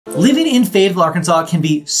Living in Fayetteville, Arkansas can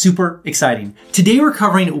be super exciting. Today we're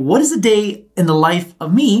covering what is a day in the life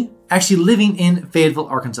of me actually living in Fayetteville,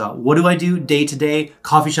 Arkansas. What do I do day to day,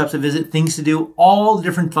 coffee shops to visit, things to do, all the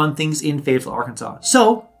different fun things in Fayetteville, Arkansas.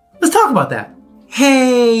 So let's talk about that.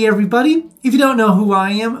 Hey everybody, if you don't know who I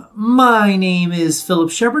am, my name is Phillip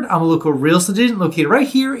Shepard. I'm a local real estate agent located right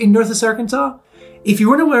here in Northwest Arkansas. If you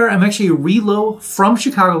weren't aware, I'm actually a relo from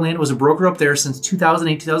Chicagoland, was a broker up there since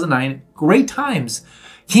 2008, 2009. Great times.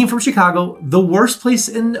 Came from Chicago, the worst place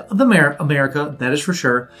in America, that is for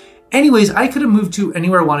sure. Anyways, I could have moved to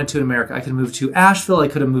anywhere I wanted to in America. I could have moved to Asheville, I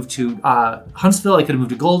could have moved to Huntsville, I could have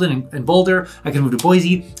moved to Golden and Boulder, I could have moved to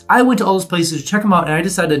Boise. I went to all those places to check them out, and I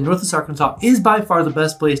decided that Northwest Arkansas is by far the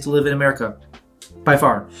best place to live in America. By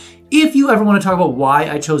far. If you ever want to talk about why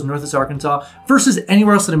I chose Northwest Arkansas versus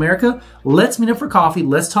anywhere else in America, let's meet up for coffee,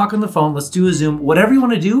 let's talk on the phone, let's do a Zoom, whatever you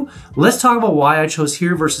want to do, let's talk about why I chose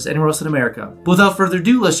here versus anywhere else in America. But without further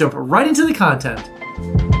ado, let's jump right into the content.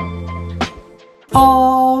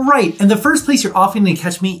 All right, and the first place you're often going to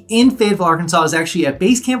catch me in Fayetteville, Arkansas is actually at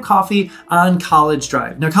Basecamp Coffee on College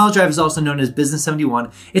Drive. Now, College Drive is also known as Business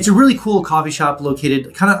 71. It's a really cool coffee shop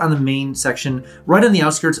located kind of on the main section, right on the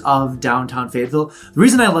outskirts of downtown Fayetteville. The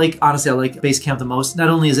reason honestly, I like Basecamp the most, not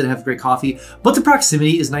only does it have great coffee, but the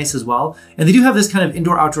proximity is nice as well. And they do have this kind of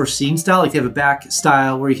indoor-outdoor seating style, like they have a back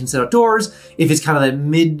style where you can sit outdoors, if it's kind of that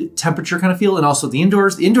mid-temperature kind of feel, and also the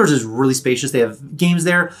indoors. The indoors is really spacious. They have games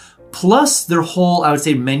there. Plus, their whole, I would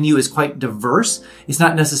say, menu is quite diverse. It's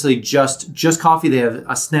not necessarily just coffee. They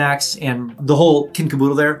have snacks and the whole kit and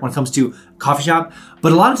caboodle there when it comes to coffee shop.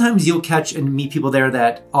 But a lot of times you'll catch and meet people there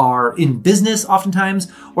that are in business oftentimes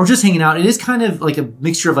or just hanging out. It is kind of like a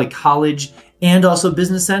mixture of like college and also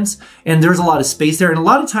business sense. And there's a lot of space there. And a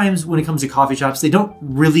lot of times when it comes to coffee shops, they don't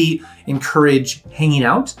really encourage hanging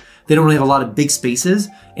out. They don't really have a lot of big spaces.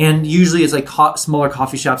 And usually it's like smaller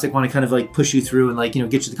coffee shops that want to kind of like push you through and like,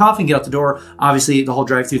 get you the coffee and get out the door. Obviously the whole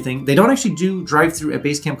drive-through thing. They don't actually do drive-through at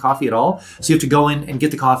Basecamp Coffee at all. So you have to go in and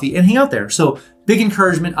get the coffee and hang out there. So big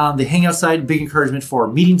encouragement on the hangout side, big encouragement for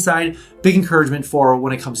meeting side, big encouragement for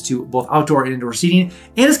when it comes to both outdoor and indoor seating.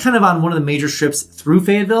 And it's kind of on one of the major strips through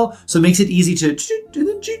Fayetteville. So it makes it easy to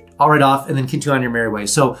all right off and then continue on your merry way.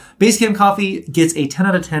 So Basecamp Coffee gets a 10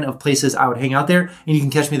 out of 10 of places I would hang out there. And you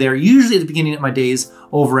can catch me there usually at the beginning of my days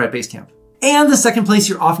over at Basecamp. And the second place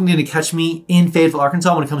you're often going to catch me in Fayetteville,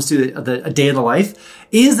 Arkansas when it comes to a day in the life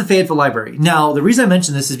is the Fayetteville Library. Now, the reason I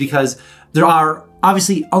mention this is because there are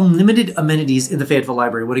obviously unlimited amenities in the Fayetteville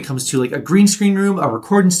Library when it comes to like a green screen room, a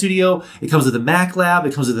recording studio. It comes with a Mac lab.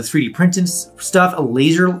 It comes with a 3D printing stuff,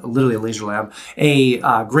 literally a laser lab,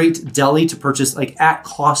 a great deli to purchase like at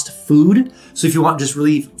cost food. So if you want just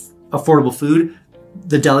really affordable food,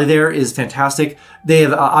 the deli there is fantastic. They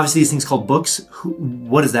have obviously these things called books.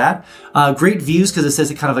 What is that? Great views because it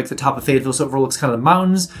says it kind of like the top of Fayetteville, so it overlooks kind of the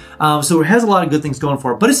mountains. So it has a lot of good things going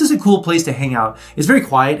for it. But it's just a cool place to hang out. It's very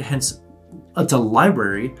quiet, hence it's a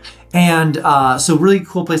library. And so really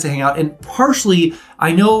cool place to hang out. And partially,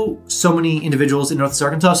 I know so many individuals in Northwest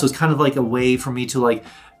Arkansas, so it's kind of like a way for me to like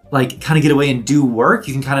kind of get away and do work.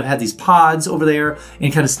 You can kind of have these pods over there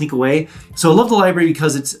and kind of sneak away. So I love the library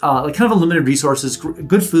because it's like kind of unlimited resources,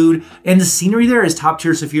 good food, and the scenery there is top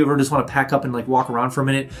tier. So if you ever just want to pack up and like walk around for a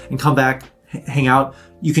minute and come back, hang out,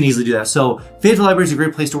 you can easily do that. So Fayetteville Library is a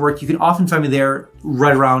great place to work. You can often find me there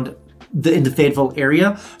right around in the Fayetteville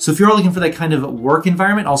area. So if you're looking for that kind of work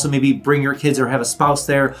environment, also maybe bring your kids or have a spouse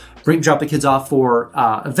there, drop the kids off for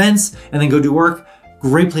events and then go do work.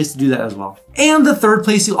 Great place to do that as well. And the third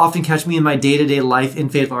place you'll often catch me in my day-to-day life in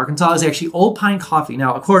Fayetteville, Arkansas is actually Old Pine Coffee.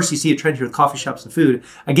 Now, of course, you see a trend here with coffee shops and food.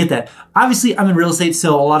 I get that. Obviously, I'm in real estate,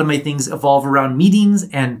 so a lot of my things evolve around meetings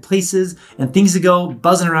and places and things to go,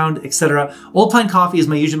 buzzing around, etc. Old Pine Coffee is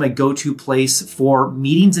usually my go-to place for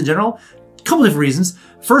meetings in general. A couple different reasons.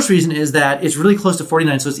 First reason is that it's really close to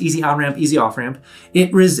 49, so it's easy on-ramp, easy off-ramp.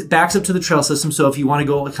 It backs up to the trail system, so if you want to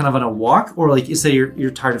go kind of on a walk, or like you say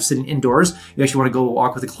you're tired of sitting indoors, you actually want to go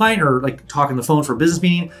walk with a client or like talk on the phone for a business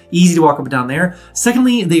meeting, easy to walk up and down there.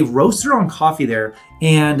 Secondly, they roast their own coffee there,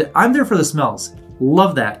 and I'm there for the smells.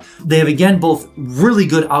 Love that. They have, again, both really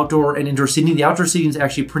good outdoor and indoor seating. The outdoor seating is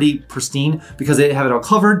actually pretty pristine because they have it all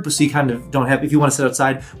covered, so you kind of don't have, if you want to sit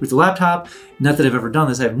outside with the laptop, not that I've ever done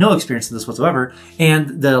this, I have no experience in this whatsoever,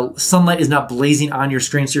 and the sunlight is not blazing on your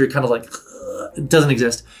screen, so you're kind of like, it doesn't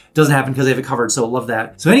exist. It doesn't happen because they have it covered, so love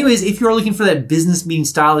that. So anyways, if you're looking for that business meeting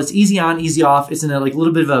style, it's easy on, easy off. It's in a like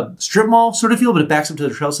little bit of a strip mall sort of feel, but it backs up to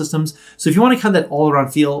the trail systems. So if you want to kind of that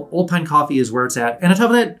all-around feel, Old Pine Coffee is where it's at. And on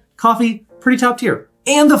top of that, coffee, pretty top tier.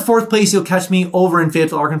 And the fourth place you'll catch me over in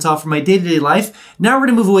Fayetteville, Arkansas for my day-to-day life. Now we're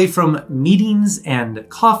going to move away from meetings and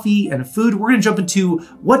coffee and food. We're going to jump into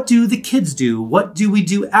what do the kids do? What do we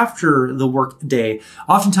do after the work day?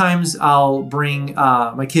 Oftentimes I'll bring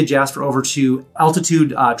my kid Jasper over to altitude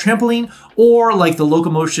trampoline or like the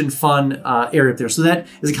locomotion fun area up there. So that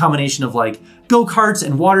is a combination of like go-karts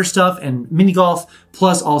and water stuff and mini golf,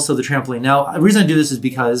 plus also the trampoline. Now, the reason I do this is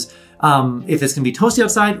because if it's going to be toasty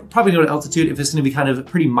outside, probably go to altitude. If it's going to be kind of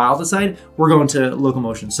pretty mild outside, we're going to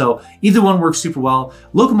locomotion. So either one works super well.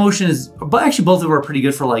 Locomotion is, but actually both of them are pretty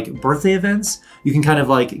good for like birthday events. You can kind of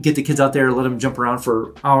like get the kids out there, let them jump around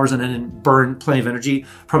for hours and then burn plenty of energy.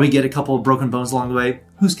 Probably get a couple of broken bones along the way.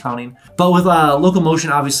 Who's counting? But with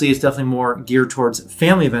locomotion, obviously it's definitely more geared towards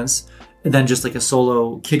family events than just like a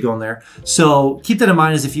solo kid going there. So keep that in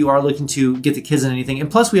mind as if you are looking to get the kids in anything.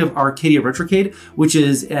 And plus we have Arcadia Retrocade, which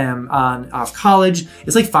is off College.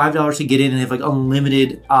 It's like $5 to get in and they have like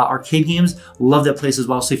unlimited arcade games. Love that place as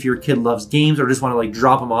well. So if your kid loves games or just want to like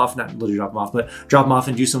drop them off, not literally drop them off, but drop them off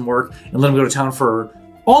and do some work and let them go to town for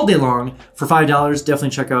all day long for $5,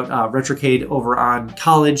 definitely check out Retrocade over on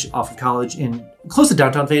College, off of College in close to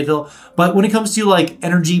downtown Fayetteville. But when it comes to like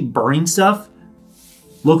energy burning stuff,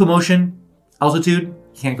 locomotion, altitude,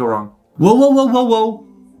 can't go wrong. Whoa, whoa, whoa, whoa, whoa.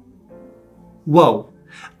 Whoa.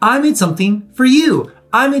 I made something for you.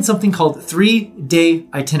 I made something called 3-day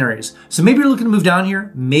itineraries. So maybe you're looking to move down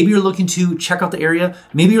here. Maybe you're looking to check out the area.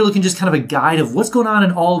 Maybe you're looking just kind of a guide of what's going on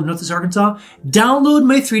in all of Northwest Arkansas. Download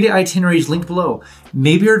my 3-day itineraries linked below.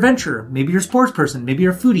 Maybe you're an adventurer. Maybe you're a sports person. Maybe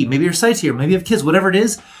you're a foodie. Maybe you're a sightseer. Maybe you have kids, whatever it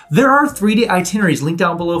is. There are 3-day itineraries linked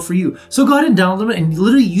down below for you. So go ahead and download them and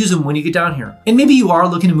literally use them when you get down here. And maybe you are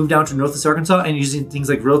looking to move down to Northwest Arkansas and using things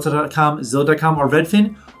like Realtor.com, Zillow.com, or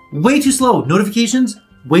Redfin. Way too slow. Notifications,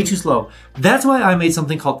 way too slow. That's why I made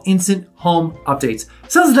something called Instant Home Updates.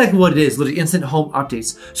 Sounds exactly what it is, literally Instant Home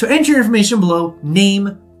Updates. So enter your information below,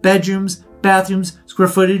 name, bedrooms, bathrooms, square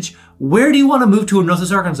footage. Where do you want to move to in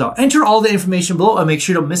Northwest Arkansas? Enter all the information below and make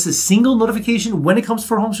sure you don't miss a single notification when it comes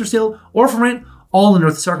for homes for sale or for rent, all in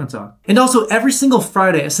Northwest Arkansas. And also every single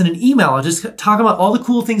Friday, I send an email. I just talk about all the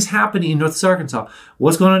cool things happening in Northwest Arkansas.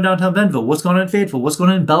 What's going on in downtown Bentonville? What's going on in Fayetteville? What's going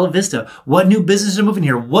on in Bella Vista? What new businesses are moving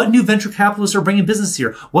here? What new venture capitalists are bringing business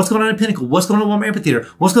here? What's going on in Pinnacle? What's going on in Wallmart Amphitheater?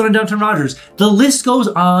 What's going on in downtown Rogers? The list goes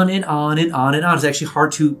on and on and on and on. It's actually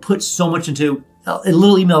hard to put so much into a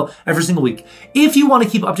little email every single week. If you want to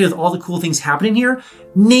keep up to date with all the cool things happening here,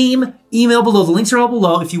 name, email below. The links are all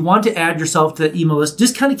below. If you want to add yourself to that email list,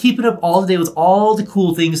 just kind of keep it up all the day with all the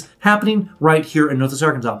cool things happening right here in Northwest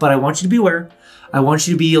Arkansas. But I want you to be aware. I want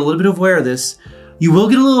you to be a little bit aware of this. You will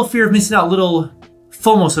get a little fear of missing out, a little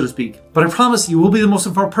FOMO, so to speak. But I promise you will be the most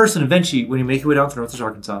important person eventually when you make your way down to Northwest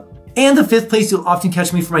Arkansas. And the fifth place you'll often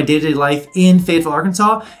catch me for my day-to-day life in Fayetteville,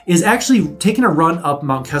 Arkansas is actually taking a run up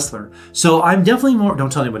Mount Kessler. So I'm definitely more, don't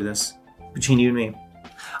tell anybody this, between you and me.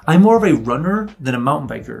 I'm more of a runner than a mountain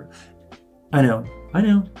biker. I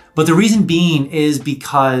know. But the reason being is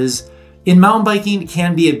because in mountain biking, it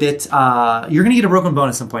can be a bit, you're going to get a broken bone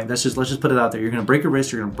at some point. Let's just put it out there. You're going to break a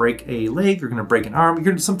wrist, you're going to break a leg, you're going to break an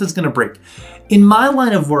arm, something's going to break. In my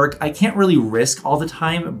line of work, I can't really risk all the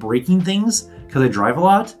time breaking things because I drive a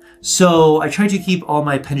lot. So I try to keep all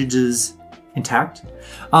my appendages intact.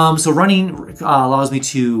 So running allows me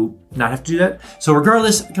to not have to do that. So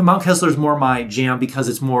regardless, Mount Kessler is more my jam because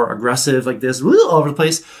it's more aggressive like this, all over the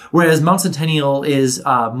place. Whereas Mount Centennial is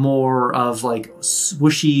more of like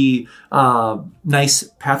swooshy, nice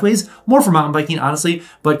pathways, more for mountain biking, honestly.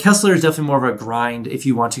 But Kessler is definitely more of a grind if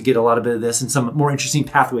you want to get a lot of bit of this and some more interesting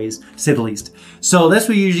pathways, to say the least. So that's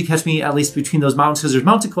where you usually catch me, at least between those mountains, because there's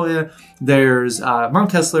Mount Sequoia, there's Mount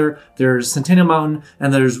Kessler, there's Centennial Mountain,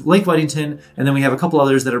 and there's Lake Whitington, and then we have a couple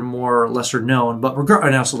others that are more lesser known, but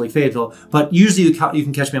and also Lake Fayetteville. But usually you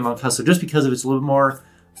can catch me at Mount Kessler just because of its a little bit more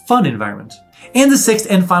fun environment. And the sixth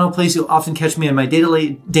and final place you'll often catch me in my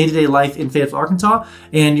day-to-day life in Fayetteville, Arkansas,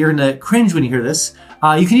 and you're going to cringe when you hear this.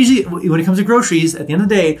 You can usually, when it comes to groceries, at the end of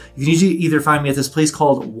the day, you can usually either find me at this place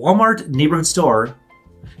called Wallmart Neighborhood Store.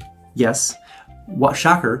 Yes. What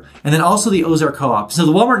shocker. And then also the Ozark Co-op. So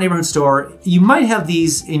the Wallmart Neighborhood Store, you might have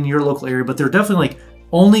these in your local area, but they're definitely like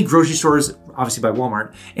only grocery stores, obviously by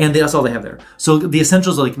Walmart, and that's all they have there. So the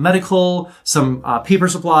essentials are like medical, some paper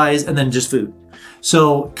supplies, and then just food.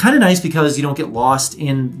 So kind of nice because you don't get lost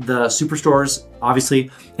in the superstores,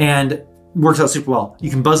 obviously, and works out super well. You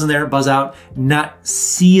can buzz in there, buzz out, not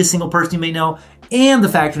see a single person you may know, and the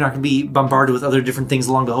fact you're not going to be bombarded with other different things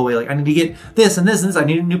along the whole way. Like, I need to get this and this and this. I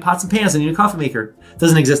need new pots and pans. I need a coffee maker. It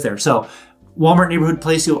doesn't exist there. So Walmart neighborhood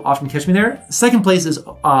place, you'll often catch me there. Second place is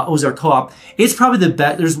Ozark Co-op. It's probably the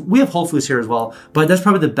best. We have Whole Foods here as well, but that's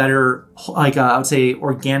probably the better, like I would say,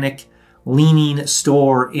 organic leaning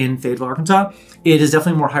store in Fayetteville, Arkansas. It is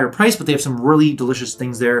definitely more higher priced, but they have some really delicious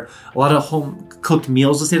things there. A lot of home cooked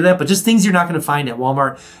meals, let's say to that, but just things you're not going to find at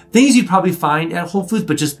Walmart. Things you'd probably find at Whole Foods,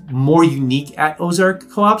 but just more unique at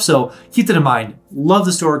Ozark Co-op. So keep that in mind. Love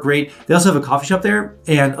the store, great. They also have a coffee shop there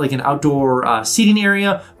and like an outdoor seating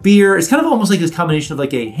area, beer. It's kind of almost like this combination of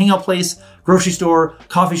like a hangout place, grocery store,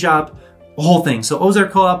 coffee shop, a whole thing. So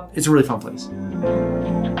Ozark Co-op, it's a really fun place.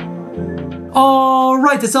 All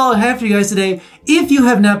right, that's all I have for you guys today. If you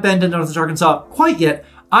have not been to Northwest Arkansas quite yet,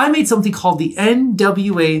 I made something called the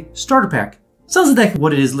NWA Starter Pack. Sounds like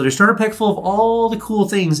what it is, literally a starter pack full of all the cool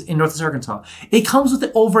things in Northwest Arkansas. It comes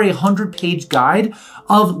with over 100-page guide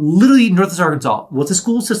of literally Northwest Arkansas. What the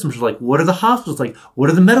school systems are like, what are the hospitals like, what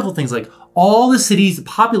are the medical things like, all the cities, the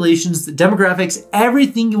populations, the demographics,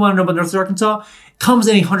 everything you want to know about Northwest Arkansas comes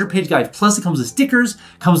in a 100-page guide. Plus it comes with stickers,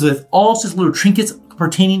 comes with all sorts of little trinkets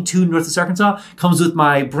pertaining to Northwest Arkansas. Comes with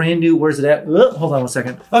my brand new, where's it at? Hold on one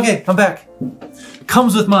second. Okay, I'm back.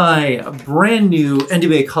 Comes with my brand new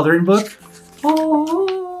NWA coloring book.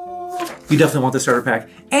 Oh, you definitely want the starter pack.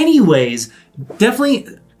 Anyways, definitely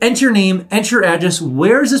enter your name, enter your address.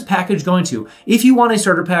 Where is this package going to? If you want a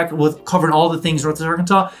starter pack with covering all the things Northwest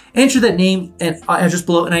Arkansas, enter that name and address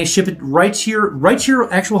below, and I ship it right to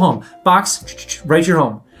your actual home. Box, right to your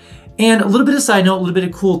home. And a little bit of side note, a little bit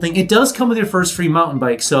of cool thing. It does come with your first free mountain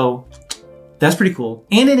bike, so that's pretty cool.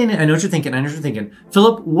 And I know what you're thinking.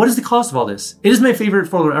 Philip, what is the cost of all this? It is my favorite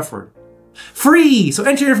four-letter F word. Free! So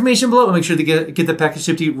enter your information below and make sure to get the package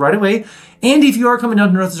shipped to you right away. And if you are coming down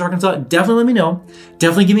to Northwest Arkansas, definitely let me know.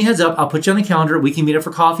 Definitely give me a heads up. I'll put you on the calendar. We can meet up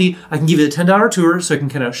for coffee. I can give you a $10 tour so I can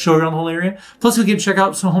kind of show you around the whole area. Plus we can check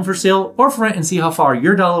out some home for sale or for rent and see how far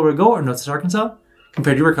your dollar will go in Northwest Arkansas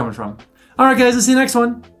compared to where you're coming from. All right, guys, I'll see you next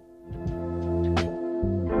one.